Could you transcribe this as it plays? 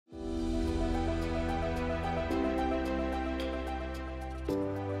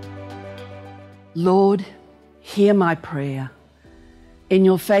Lord, hear my prayer. In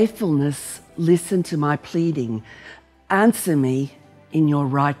your faithfulness, listen to my pleading. Answer me in your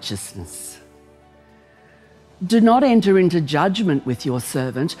righteousness. Do not enter into judgment with your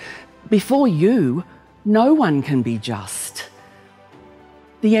servant. Before you, no one can be just.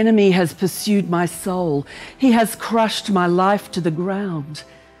 The enemy has pursued my soul. He has crushed my life to the ground.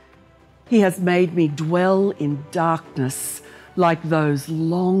 He has made me dwell in darkness like those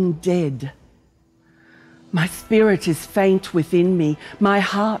long dead. My spirit is faint within me. My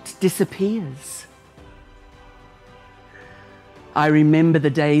heart disappears. I remember the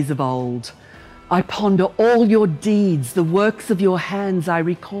days of old. I ponder all your deeds, the works of your hands I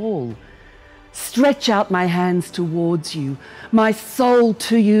recall. Stretch out my hands towards you, my soul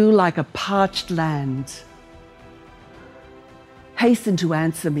to you like a parched land. Hasten to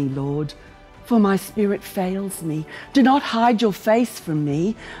answer me, Lord, for my spirit fails me. Do not hide your face from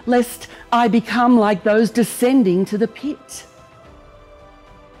me, lest I become like those descending to the pit.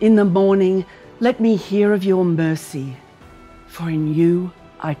 In the morning, let me hear of your mercy, for in you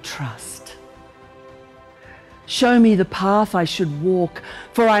I trust. Show me the path I should walk,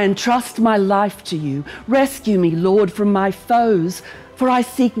 for I entrust my life to you. Rescue me, Lord, from my foes, for I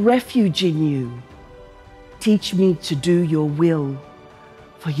seek refuge in you. Teach me to do your will,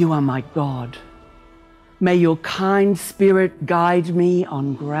 for you are my God. May your kind spirit guide me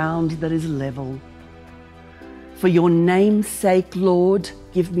on ground that is level. For your name's sake, Lord,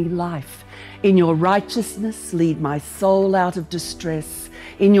 give me life. In your righteousness, lead my soul out of distress.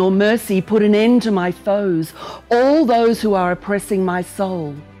 In your mercy, put an end to my foes, all those who are oppressing my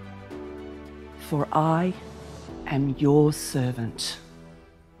soul. For I am your servant.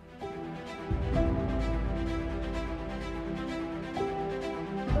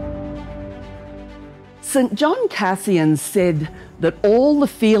 St. John Cassian said that all the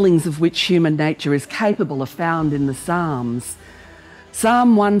feelings of which human nature is capable are found in the Psalms.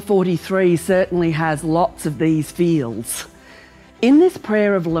 Psalm 143 certainly has lots of these feels. In this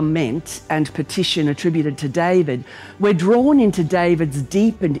prayer of lament and petition attributed to David, we're drawn into David's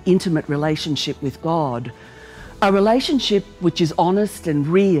deep and intimate relationship with God, a relationship which is honest and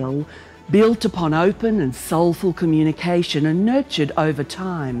real, built upon open and soulful communication and nurtured over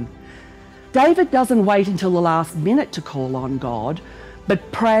time. David doesn't wait until the last minute to call on God,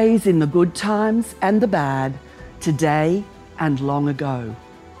 but prays in the good times and the bad, today and long ago.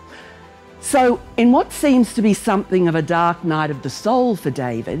 So, in what seems to be something of a dark night of the soul for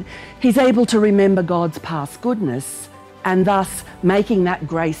David, he's able to remember God's past goodness, and thus, making that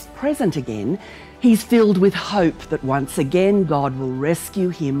grace present again, he's filled with hope that once again God will rescue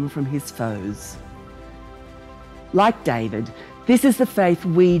him from his foes. Like David, this is the faith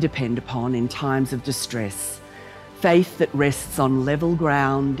we depend upon in times of distress, faith that rests on level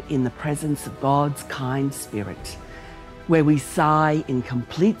ground in the presence of God's kind Spirit, where we sigh in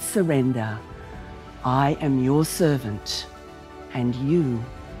complete surrender, I am your servant, and you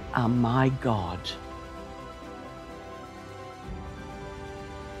are my God.